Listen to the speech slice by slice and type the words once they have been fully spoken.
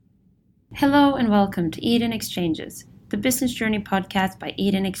Hello and welcome to Eden Exchanges, the business journey podcast by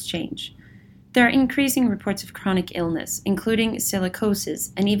Eden Exchange. There are increasing reports of chronic illness, including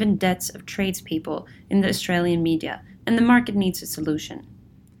silicosis and even deaths of tradespeople in the Australian media, and the market needs a solution.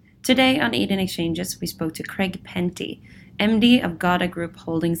 Today on Eden Exchanges, we spoke to Craig Penty, MD of Gada Group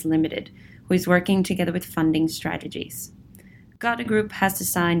Holdings Limited, who is working together with funding strategies. Gada Group has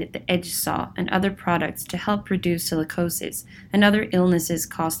designed the Edge Saw and other products to help reduce silicosis and other illnesses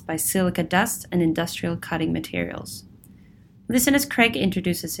caused by silica dust and industrial cutting materials. Listen as Craig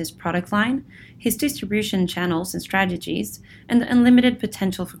introduces his product line, his distribution channels and strategies, and the unlimited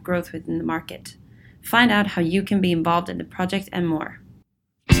potential for growth within the market. Find out how you can be involved in the project and more.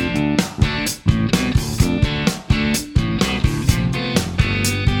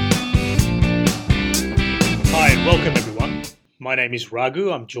 Hi and welcome everyone. My name is Raghu.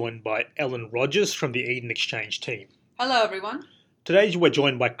 I'm joined by Ellen Rogers from the Eden Exchange team. Hello, everyone. Today we're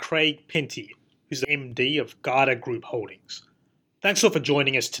joined by Craig Penty, who's the MD of Gada Group Holdings. Thanks all for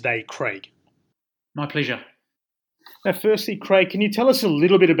joining us today, Craig. My pleasure. Now, firstly, Craig, can you tell us a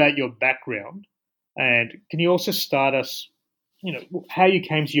little bit about your background, and can you also start us, how you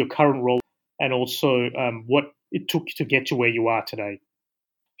came to your current role, and also what it took to get to where you are today?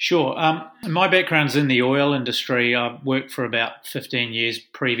 Sure. My background's in the oil industry. I've worked for about 15 years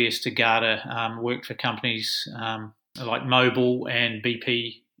previous to Gada. Worked for companies like Mobil and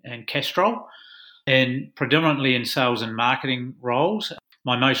BP and Castrol, and predominantly in sales and marketing roles.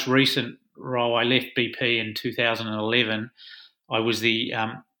 My most recent role, I left BP in 2011. I was the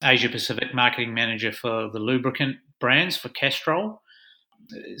Asia Pacific marketing manager for the lubricant brands for Castrol.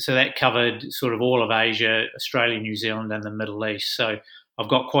 So that covered sort of all of Asia, Australia, New Zealand, and the Middle East. So I've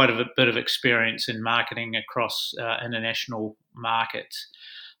got quite a bit of experience in marketing across international markets.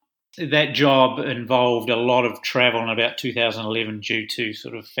 That job involved a lot of travel in about 2011 due to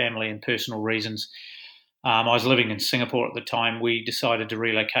sort of family and personal reasons. I was living in Singapore at the time. We decided to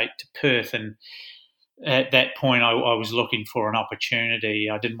relocate to Perth, and at that point I was looking for an opportunity.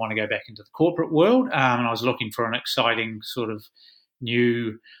 I didn't want to go back into the corporate world, and I was looking for an exciting sort of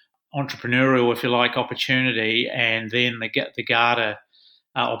new entrepreneurial, if you like, opportunity. And then the Gada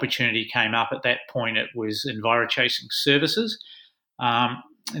opportunity came up. At that point, it was Envirochasing Services.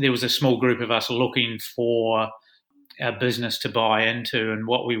 There was a small group of us looking for a business to buy into, and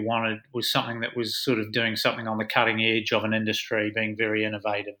what we wanted was something that was sort of doing something on the cutting edge of an industry, being very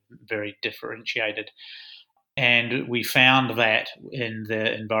innovative, very differentiated. And we found that in the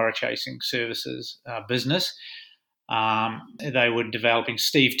Envirochasing Services business. They were developing,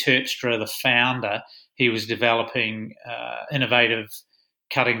 Steve Terpstra, the founder, he was developing innovative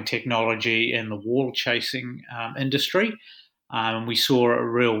cutting technology in the wall chasing industry. And we saw a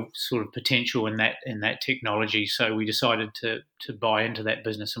real sort of potential in that technology. So we decided to buy into that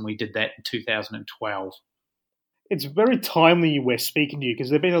business, and we did that in 2012. It's very timely we're speaking to you because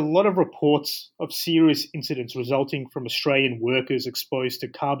there have been a lot of reports of serious incidents resulting from Australian workers exposed to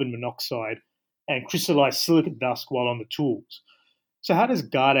carbon monoxide and crystallized silica dust while on the tools. So how does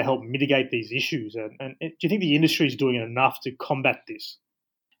Gada help mitigate these issues? And do you think the industry is doing enough to combat this?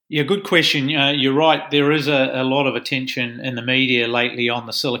 Yeah, good question. You're right. There is a lot of attention in the media lately on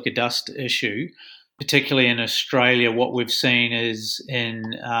the silica dust issue, particularly in Australia. What we've seen is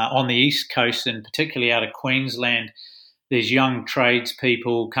on the East Coast, and particularly out of Queensland, there's young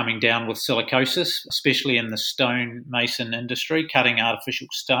tradespeople coming down with silicosis, especially in the stonemason industry, cutting artificial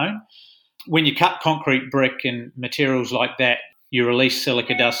stone. When you cut concrete, brick, and materials like that, you release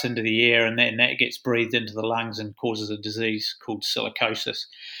silica dust into the air, and then that gets breathed into the lungs and causes a disease called silicosis.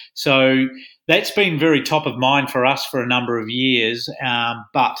 So that's been very top of mind for us for a number of years,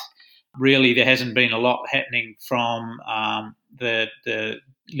 but really there hasn't been a lot happening from the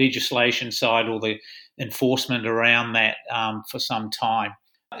legislation side or the enforcement around that for some time.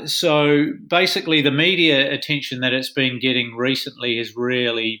 So basically the media attention that it's been getting recently has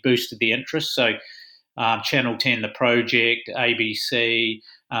really boosted the interest. So Channel 10, The Project, ABC,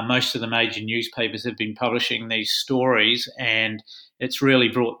 most of the major newspapers have been publishing these stories, and it's really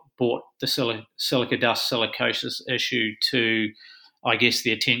brought the silica dust silicosis issue to, I guess,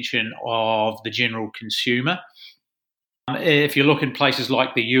 the attention of the general consumer. If you look in places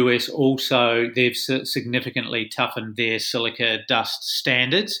like the US also, they've significantly toughened their silica dust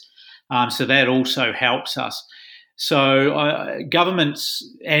standards, so that also helps us. So governments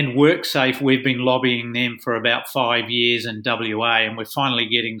and WorkSafe, we've been lobbying them for about 5 years in WA, and we're finally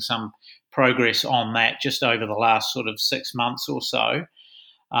getting some progress on that just over the last sort of 6 months or so,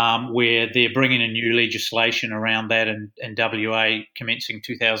 where they're bringing in new legislation around that in WA commencing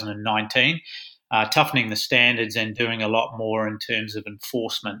 2019, toughening the standards and doing a lot more in terms of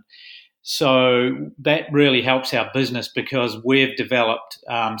enforcement. So that really helps our business because we've developed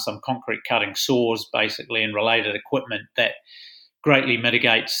some concrete cutting saws basically and related equipment that greatly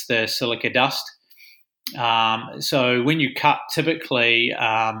mitigates the silica dust. So when you cut, typically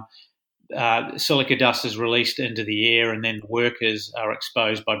silica dust is released into the air and then the workers are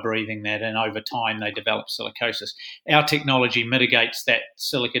exposed by breathing that, and over time they develop silicosis. Our technology mitigates that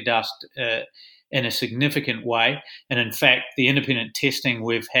silica dust in a significant way, and in fact the independent testing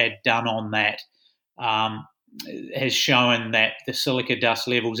we've had done on that has shown that the silica dust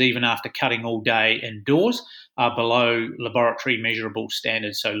levels, even after cutting all day indoors, are below laboratory measurable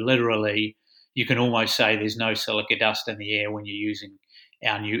standards. So literally you can almost say there's no silica dust in the air when you're using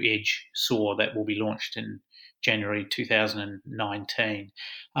our new Edge saw that will be launched in January 2019.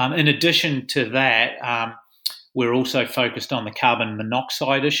 In addition to that, we're also focused on the carbon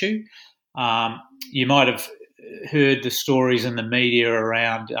monoxide issue. You might have heard the stories in the media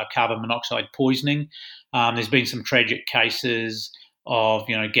around carbon monoxide poisoning. There's been some tragic cases of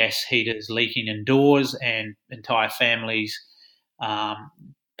gas heaters leaking indoors and entire families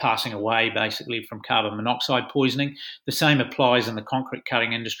passing away basically from carbon monoxide poisoning. The same applies in the concrete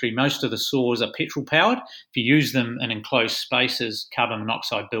cutting industry. Most of the saws are petrol powered. If you use them in enclosed spaces, carbon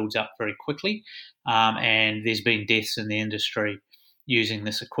monoxide builds up very quickly, and there's been deaths in the industry using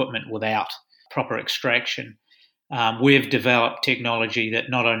this equipment without proper extraction. We've developed technology that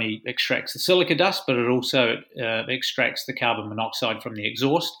not only extracts the silica dust, but it also extracts the carbon monoxide from the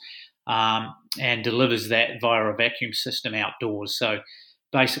exhaust and delivers that via a vacuum system outdoors. So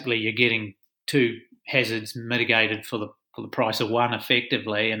basically you're getting two hazards mitigated for the price of one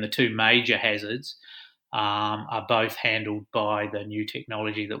effectively, and the two major hazards are both handled by the new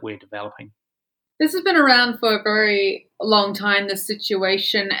technology that we're developing. This has been around for a very long time, this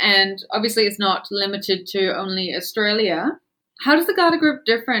situation, and obviously it's not limited to only Australia. How does the Garda Group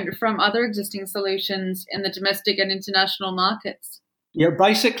different from other existing solutions in the domestic and international markets? Yeah,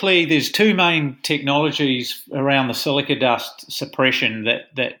 basically there's two main technologies around the silica dust suppression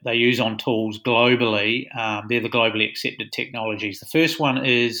that they use on tools globally. They're the globally accepted technologies. The first one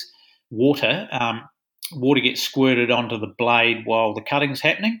is water. Water gets squirted onto the blade while the cutting's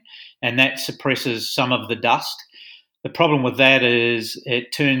happening, and that suppresses some of the dust. The problem with that is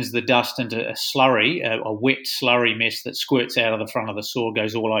it turns the dust into a slurry, a wet slurry mess that squirts out of the front of the saw,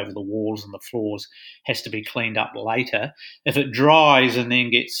 goes all over the walls and the floors, has to be cleaned up later. If it dries and then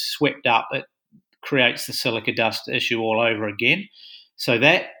gets swept up, it creates the silica dust issue all over again. So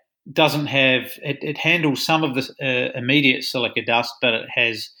that doesn't have, it handles some of the immediate silica dust, but it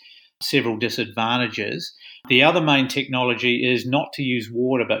has several disadvantages. The other main technology is not to use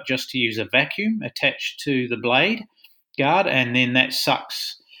water, but just to use a vacuum attached to the blade guard, and then that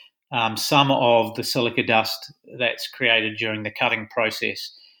sucks some of the silica dust that's created during the cutting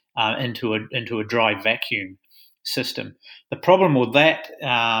process into a dry vacuum system. The problem with that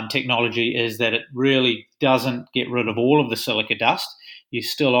technology is that it really doesn't get rid of all of the silica dust. You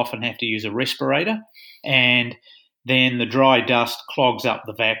still often have to use a respirator, and then the dry dust clogs up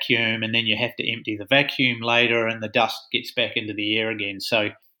the vacuum, and then you have to empty the vacuum later and the dust gets back into the air again. So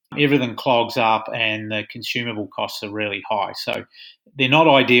everything clogs up and the consumable costs are really high. So they're not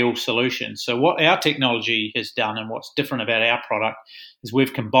ideal solutions. So what our technology has done and what's different about our product is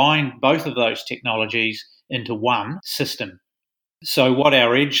we've combined both of those technologies into one system. So what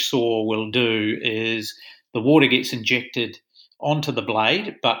our Edge saw will do is the water gets injected onto the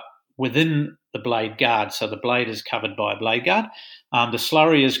blade, but within the blade guard. So the blade is covered by a blade guard. The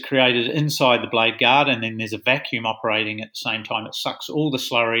slurry is created inside the blade guard, and then there's a vacuum operating at the same time. It sucks all the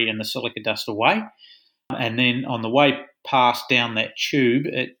slurry and the silica dust away. And then on the way past down that tube,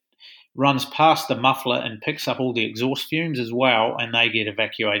 it runs past the muffler and picks up all the exhaust fumes as well, and they get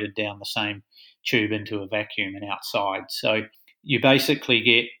evacuated down the same tube into a vacuum and outside. So you basically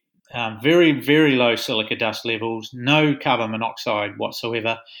get very, very low silica dust levels, no carbon monoxide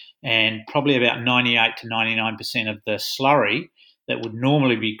whatsoever, and probably about 98 to 99% of the slurry that would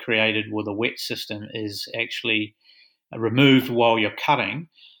normally be created with a wet system is actually removed while you're cutting.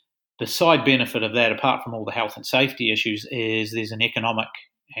 The side benefit of that, apart from all the health and safety issues, is there's an economic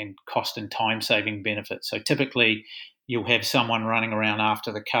and cost and time saving benefit. So typically you'll have someone running around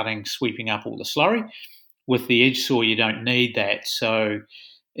after the cutting sweeping up all the slurry. With the Edge saw you don't need that. So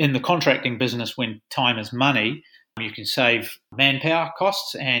in the contracting business, when time is money, you can save manpower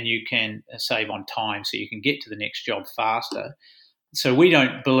costs and you can save on time, so you can get to the next job faster. So we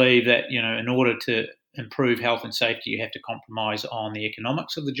don't believe that, in order to improve health and safety, you have to compromise on the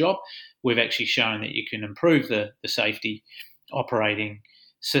economics of the job. We've actually shown that you can improve the safety operating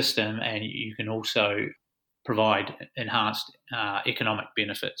system, and you can also provide enhanced economic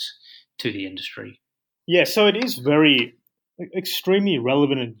benefits to the industry. Yeah, so it is extremely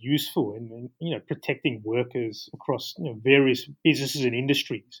relevant and useful in protecting workers across various businesses and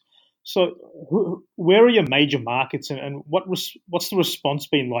industries. So, where are your major markets, and what's the response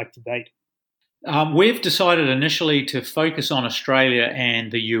been like to date? We've decided initially to focus on Australia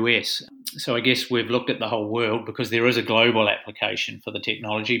and the US. So I guess we've looked at the whole world because there is a global application for the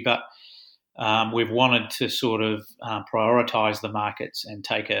technology, but we've wanted to sort of prioritise the markets and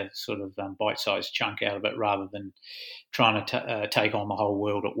take a sort of bite-sized chunk out of it rather than trying to take on the whole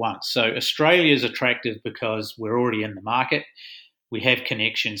world at once. So Australia is attractive because we're already in the market. We have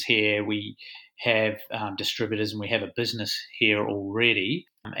connections here. We have distributors, and we have a business here already,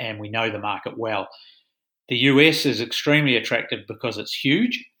 and we know the market well. The US is extremely attractive because it's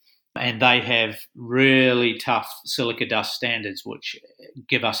huge, and they have really tough silica dust standards, which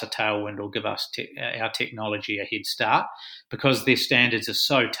give us a tailwind or give us our technology a head start. Because their standards are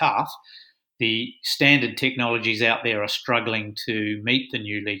so tough, the standard technologies out there are struggling to meet the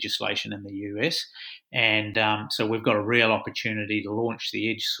new legislation in the US. And so we've got a real opportunity to launch the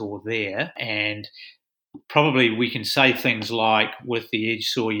edge saw there. And probably we can say things like, with the edge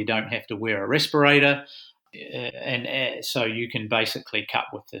saw, you don't have to wear a respirator. And so you can basically cut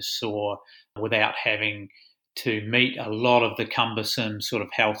with this saw without having to meet a lot of the cumbersome sort of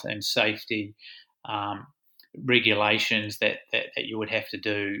health and safety regulations that you would have to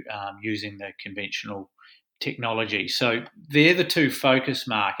do using the conventional technology. So they're the two focus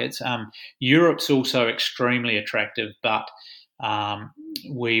markets. Europe's also extremely attractive, but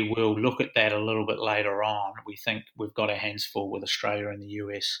we will look at that a little bit later on. We think we've got our hands full with Australia and the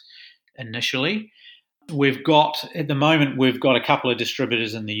US initially. At the moment, we've got a couple of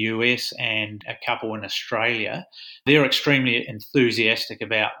distributors in the US and a couple in Australia. They're extremely enthusiastic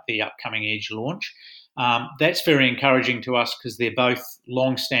about the upcoming Edge launch. That's very encouraging to us because they're both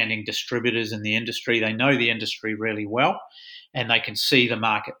long-standing distributors in the industry. They know the industry really well, and they can see the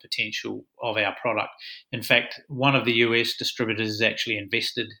market potential of our product. In fact, one of the US distributors is actually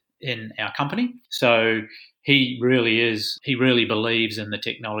invested in our company. So he really believes in the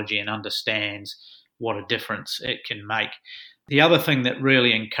technology and understands what a difference it can make. The other thing that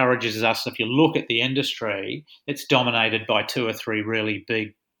really encourages us, if you look at the industry, it's dominated by two or three really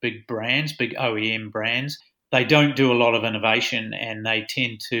big brands, big OEM brands. They don't do a lot of innovation, and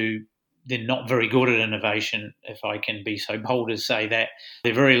they're not very good at innovation, if I can be so bold as say that.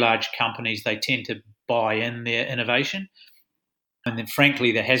 They're very large companies. They tend to buy in their innovation. And then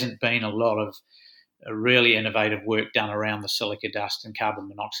frankly, there hasn't been a lot of really innovative work done around the silica dust and carbon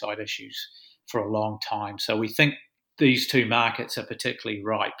monoxide issues for a long time. So we think these two markets are particularly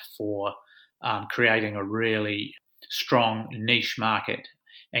ripe for creating a really strong niche market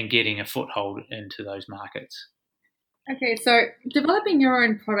and getting a foothold into those markets. Okay, so developing your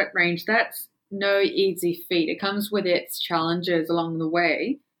own product range, that's no easy feat. It comes with its challenges along the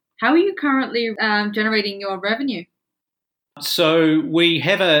way. How are you currently generating your revenue? So we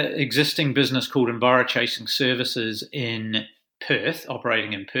have an existing business called EnviroChasing Services in Perth,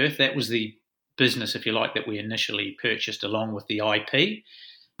 operating in Perth. That was the business, if you like, that we initially purchased along with the IP.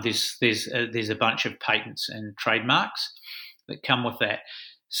 There's a bunch of patents and trademarks that come with that.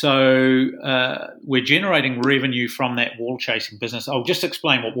 So we're generating revenue from that wall chasing business. I'll just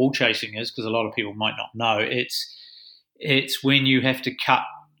explain what wall chasing is because a lot of people might not know. It's when you have to cut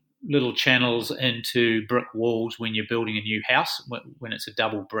little channels into brick walls when you're building a new house, when it's a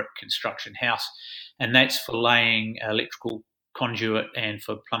double brick construction house. And that's for laying electrical conduit and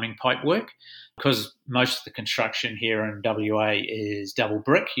for plumbing pipe work. Because most of the construction here in WA is double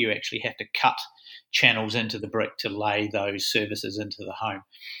brick, you actually have to cut channels into the brick to lay those services into the home.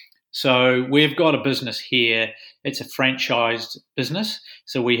 So we've got a business here. It's a franchised business.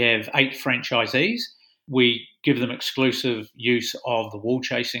 So we have 8 franchisees. We give them exclusive use of the wall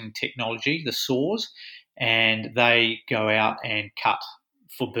chasing technology, the saws, and they go out and cut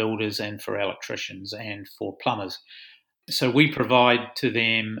for builders and for electricians and for plumbers. So we provide to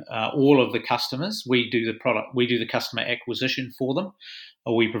them all of the customers. We do the customer acquisition for them.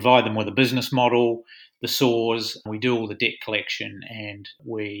 We provide them with a business model, the saws, we do all the debt collection, and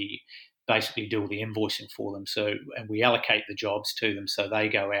we basically do all the invoicing for them. And we allocate the jobs to them so they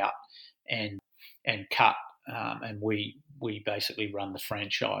go out and cut, and we basically run the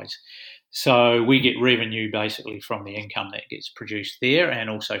franchise. So we get revenue basically from the income that gets produced there and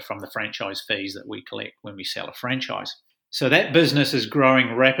also from the franchise fees that we collect when we sell a franchise. So that business is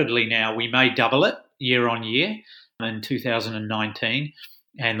growing rapidly now. We may double it year on year in 2019.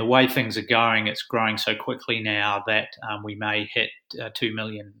 And the way things are going, it's growing so quickly now that we may hit 2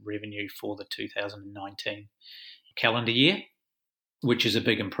 million revenue for the 2019 calendar year, which is a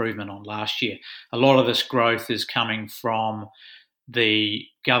big improvement on last year. A lot of this growth is coming from the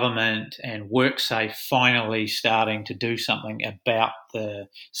government and WorkSafe finally starting to do something about the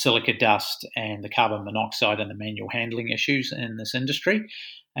silica dust and the carbon monoxide and the manual handling issues in this industry.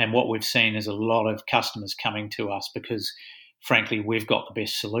 And what we've seen is a lot of customers coming to us because, frankly, we've got the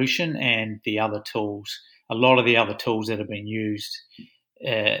best solution, and a lot of the other tools that have been used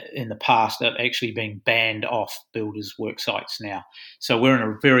in the past are actually being banned off builders' work sites now. So we're in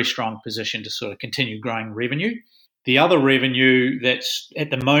a very strong position to sort of continue growing revenue. The other revenue that's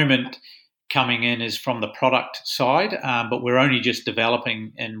at the moment coming in is from the product side, but we're only just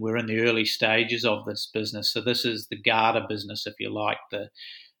developing and we're in the early stages of this business. So this is the Garda business, if you like, the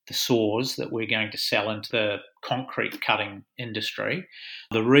saws that we're going to sell into the concrete cutting industry.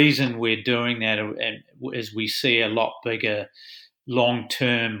 The reason we're doing that is we see a lot bigger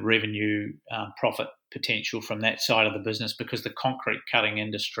long-term revenue profit potential from that side of the business because the concrete cutting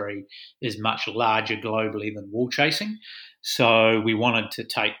industry is much larger globally than wool chasing. So we wanted to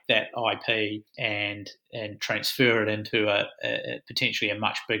take that IP and transfer it into a potentially a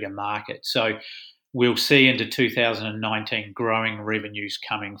much bigger market. So we'll see into 2019 growing revenues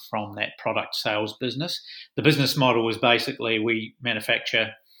coming from that product sales business. The business model is basically we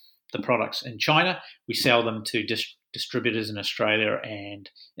manufacture the products in China, we sell them to distributors in Australia and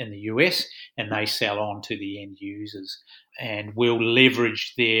in the US, and they sell on to the end users. And we'll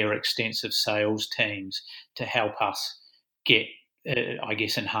leverage their extensive sales teams to help us get,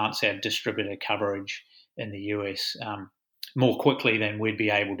 enhance our distributor coverage in the US more quickly than we'd be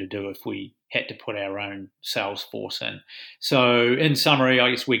able to do if we had to put our own sales force in. So in summary,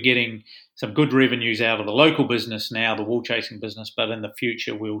 I guess we're getting some good revenues out of the local business now, the wool chasing business, but in the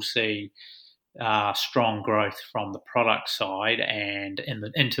future we'll see strong growth from the product side, and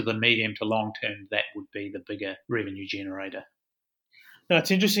into the medium to long term, that would be the bigger revenue generator. Now,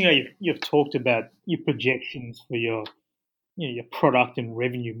 it's interesting how you've talked about your projections for your product and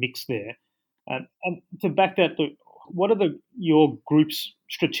revenue mix there. And to back that, what are your group's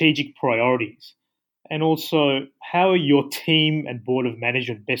strategic priorities? And also, how are your team and board of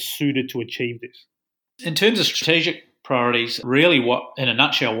management best suited to achieve this? In terms of strategic priorities, really in a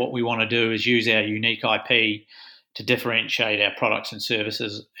nutshell, what we want to do is use our unique IP to differentiate our products and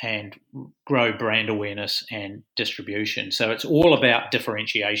services and grow brand awareness and distribution. So it's all about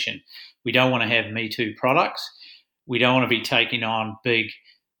differentiation. We don't want to have Me Too products. We don't want to be taking on big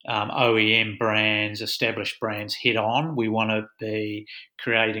OEM brands, established brands head on. We want to be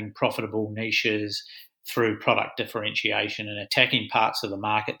creating profitable niches through product differentiation and attacking parts of the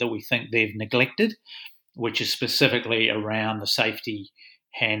market that we think they've neglected, which is specifically around the safety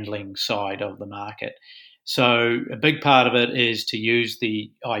handling side of the market. So a big part of it is to use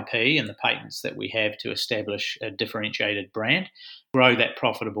the IP and the patents that we have to establish a differentiated brand, grow that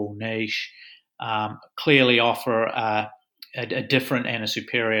profitable niche, clearly offer a different and a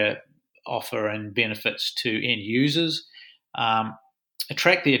superior offer and benefits to end users,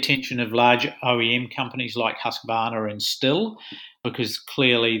 attract the attention of large OEM companies like Husqvarna and Stihl, because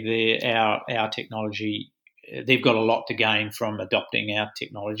clearly our technology, they've got a lot to gain from adopting our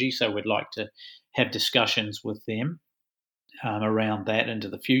technology, so we'd like to have discussions with them around that into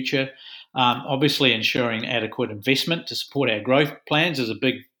the future. Obviously, ensuring adequate investment to support our growth plans is a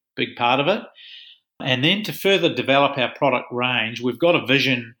big part of it. And then to further develop our product range, we've got a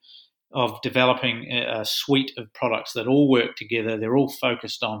vision of developing a suite of products that all work together. They're all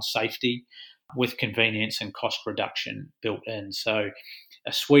focused on safety with convenience and cost reduction built in. So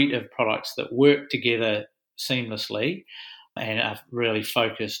a suite of products that work together seamlessly and are really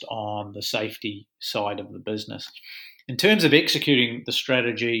focused on the safety side of the business. In terms of executing the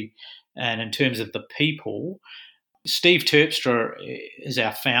strategy and in terms of the people, Steve Terpstra is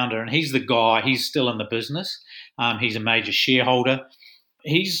our founder, and he's the guy. He's still in the business. He's a major shareholder.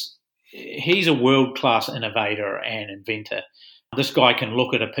 He's a world-class innovator and inventor. This guy can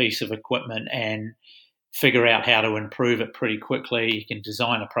look at a piece of equipment and figure out how to improve it pretty quickly. He can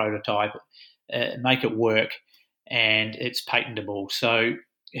design a prototype, make it work, and it's patentable. So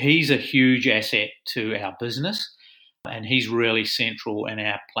he's a huge asset to our business, and he's really central in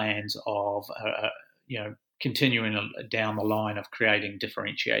our plans of continuing down the line of creating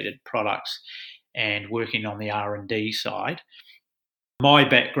differentiated products and working on the R&D side. My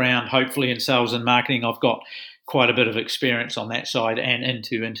background, hopefully in sales and marketing, I've got quite a bit of experience on that side and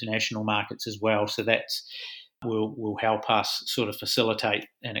into international markets as well. So that will help us sort of facilitate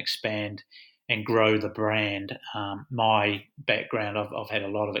and expand and grow the brand. My background, I've had a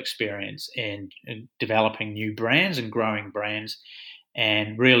lot of experience in developing new brands and growing brands,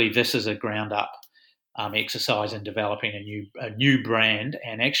 and really this is a ground up exercise in developing a new brand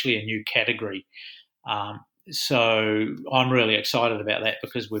and actually a new category. So I'm really excited about that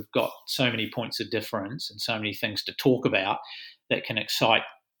because we've got so many points of difference and so many things to talk about that can excite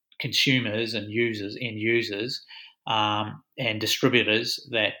consumers and end users, and distributors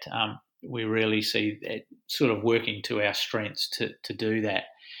that we really see that sort of working to our strengths to do that.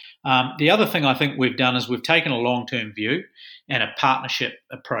 The other thing I think we've done is we've taken a long-term view and a partnership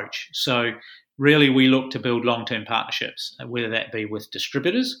approach. So really we look to build long-term partnerships, whether that be with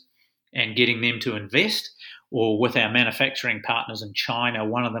distributors and getting them to invest, or with our manufacturing partners in China.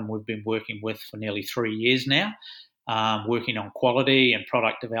 One of them we've been working with for nearly 3 years now, working on quality and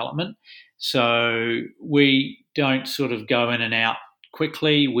product development. So we don't sort of go in and out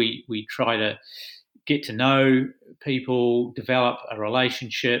quickly. We try to get to know people, develop a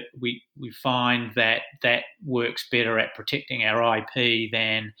relationship. We find that works better at protecting our IP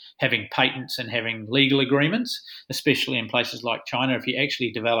than having patents and having legal agreements, especially in places like China. If you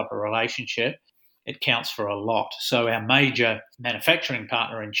actually develop a relationship, it counts for a lot. So our major manufacturing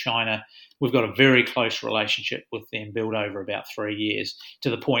partner in China, we've got a very close relationship with them, built over about 3 years,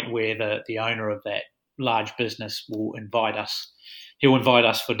 to the point where the owner of that large business will invite us. He'll invite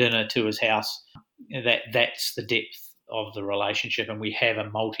us for dinner to his house. That's the depth of the relationship, and we have a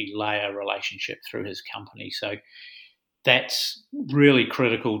multi-layer relationship through his company. So that's really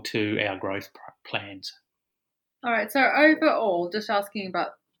critical to our growth plans. All right. So overall, just asking about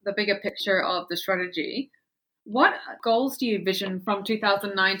the bigger picture of the strategy, what goals do you vision from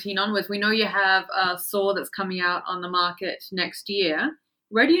 2019 onwards? We know you have a saw that's coming out on the market next year.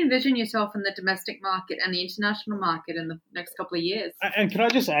 Where do you envision yourself in the domestic market and the international market in the next couple of years? And can I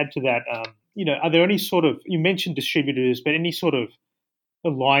just add to that, are there any sort of, you mentioned distributors, but any sort of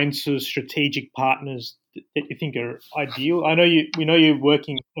alliances, strategic partners that you think are ideal? We know you're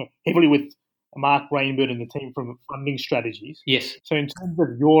working heavily with Mark Rainbird and the team from Funding Strategies. Yes. So in terms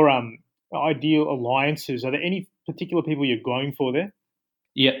of your ideal alliances, are there any particular people you're going for there?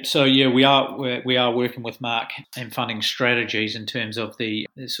 Yeah, so we are working with Mark and Funding Strategies in terms of the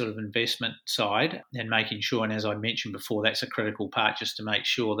sort of investment side, and making sure, and as I mentioned before, that's a critical part, just to make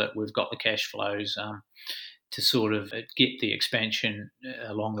sure that we've got the cash flows to sort of get the expansion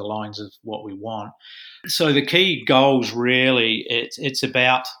along the lines of what we want. So the key goals really, it's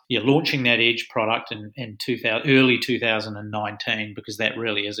about launching that Edge product in early 2019, because that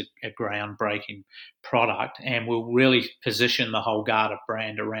really is a groundbreaking product, and we'll really position the whole Garda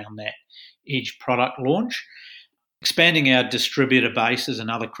brand around that Edge product launch. Expanding our distributor base is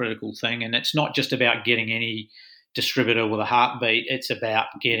another critical thing, and it's not just about getting any distributor with a heartbeat. It's about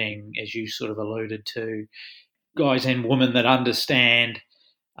getting, as you sort of alluded to, guys and women that understand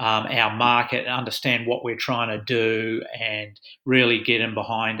our market, understand what we're trying to do, and really get in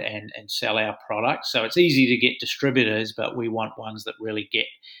behind and sell our product. So it's easy to get distributors, but we want ones that really get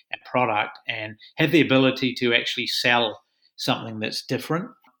our product and have the ability to actually sell something that's different.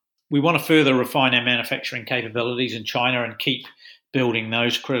 We want to further refine our manufacturing capabilities in China and keep building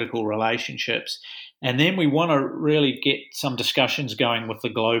those critical relationships. And then we want to really get some discussions going with the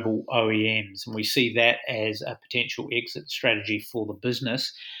global OEMs, and we see that as a potential exit strategy for the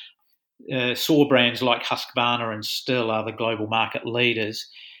business. Saw brands like Husqvarna and Stihl are the global market leaders.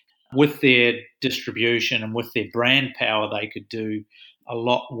 With their distribution and with their brand power, they could do a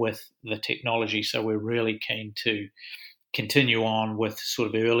lot with the technology. So we're really keen to continue on with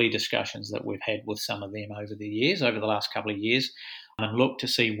sort of early discussions that we've had with some of them over the last couple of years, and look to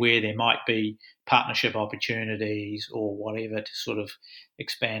see where there might be partnership opportunities or whatever to sort of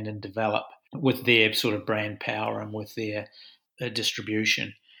expand and develop with their sort of brand power and with their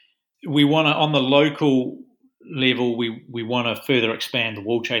distribution. We want to, on the local level, we want to further expand the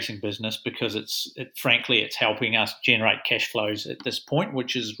wool chasing business, because frankly it's helping us generate cash flows at this point,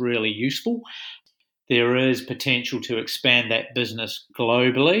 which is really useful. There is potential to expand that business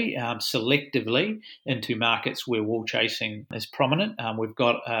globally, selectively, into markets where wool chasing is prominent. We've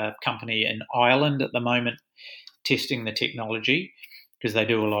got a company in Ireland at the moment testing the technology, because they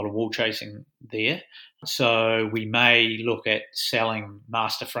do a lot of wool chasing there. So we may look at selling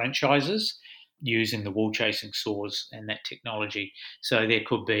master franchises using the wool chasing saws and that technology. So there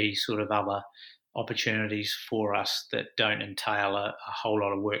could be sort of other opportunities for us that don't entail a whole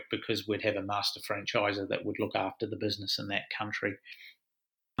lot of work, because we'd have a master franchiser that would look after the business in that country.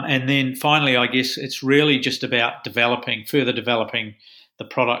 And then finally, I guess it's really just about further developing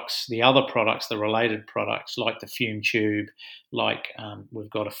the other products, the related products like the fume tube, like we've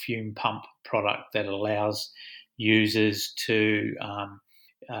got a fume pump product that allows users to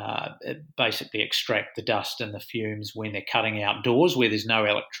basically extract the dust and the fumes when they're cutting outdoors where there's no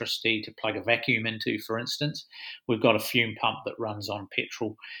electricity to plug a vacuum into, for instance. We've got a fume pump that runs on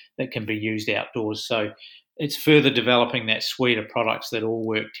petrol that can be used outdoors. So it's further developing that suite of products that all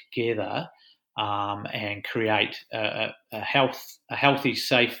work together and create a healthy,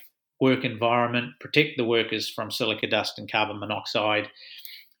 safe work environment, protect the workers from silica dust and carbon monoxide,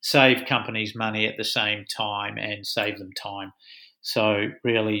 save companies money at the same time, and save them time. So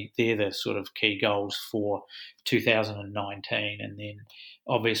really, they're the sort of key goals for 2019. And then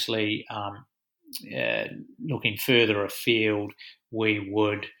obviously, looking further afield, we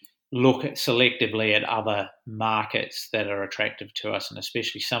would look at selectively at other markets that are attractive to us, and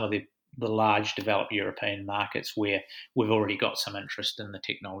especially some of the large developed European markets where we've already got some interest in the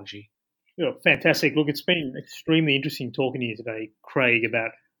technology. Yeah, fantastic. Look, it's been extremely interesting talking to you today, Craig,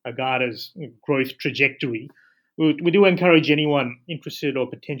 about Agata's growth trajectory. We do encourage anyone interested or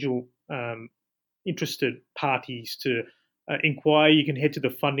potential interested parties to inquire. You can head to the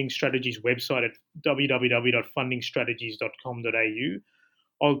Funding Strategies website at www.fundingstrategies.com.au.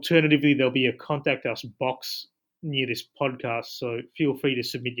 Alternatively, there'll be a contact us box near this podcast, so feel free to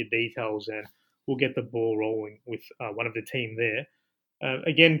submit your details and we'll get the ball rolling with one of the team there.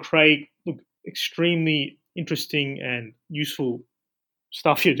 Again, Craig, look, extremely interesting and useful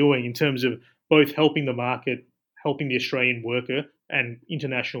stuff you're doing in terms of both helping the market, helping the Australian worker and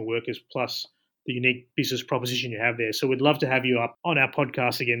international workers, plus the unique business proposition you have there. So we'd love to have you up on our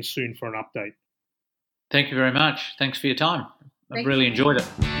podcast again soon for an update. Thank you very much. Thanks for your time. I've really enjoyed it.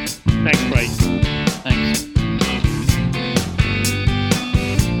 Thanks, Craig. Thanks.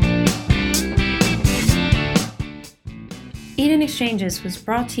 Eden Exchanges was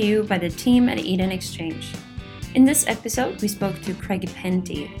brought to you by the team at Eden Exchange. In this episode, we spoke to Craig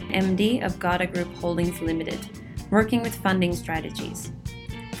Penty, MD of Gata Group Holdings Limited, working with funding strategies.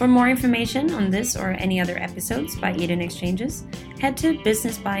 For more information on this or any other episodes by Eden Exchanges, head to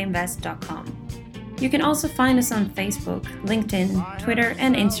businessbyinvest.com. You can also find us on Facebook, LinkedIn, Twitter,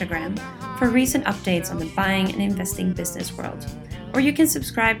 and Instagram for recent updates on the buying and investing business world. Or you can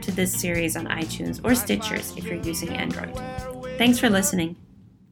subscribe to this series on iTunes or Stitchers if you're using Android. Thanks for listening.